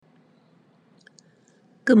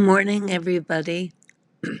Good morning, everybody.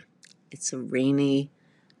 It's a rainy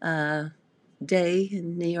uh, day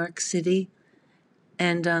in New York City,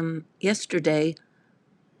 and yesterday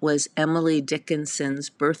was Emily Dickinson's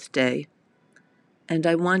birthday, and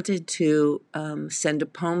I wanted to send a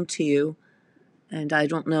poem to you, and I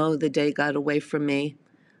don't know, the day got away from me,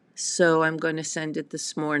 so I'm going to send it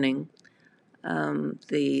this morning.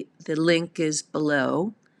 The link is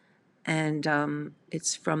below, and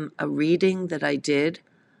it's from a reading that I did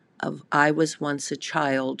of I Was Once a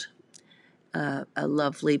Child, a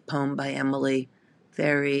lovely poem by Emily,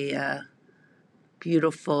 very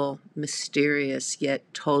beautiful, mysterious,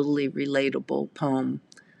 yet totally relatable poem.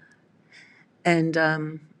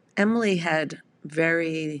 And Emily had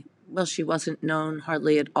she wasn't known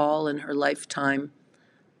hardly at all in her lifetime,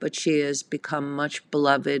 but she has become much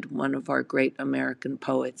beloved, one of our great American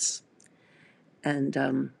poets.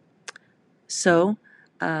 And so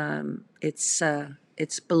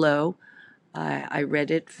it's below. I read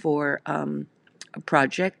it for a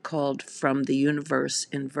project called From the Universe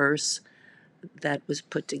in Verse that was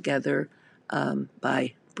put together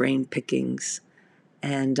by Brain Pickings.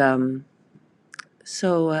 And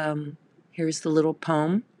here's the little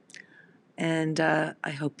poem. And I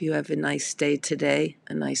hope you have a nice day today,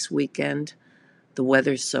 a nice weekend. The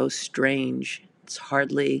weather's so strange. It's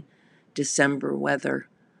hardly December weather,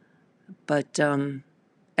 but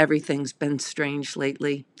everything's been strange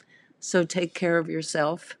lately. So take care of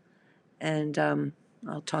yourself, and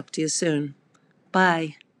I'll talk to you soon.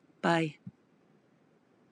 Bye. Bye.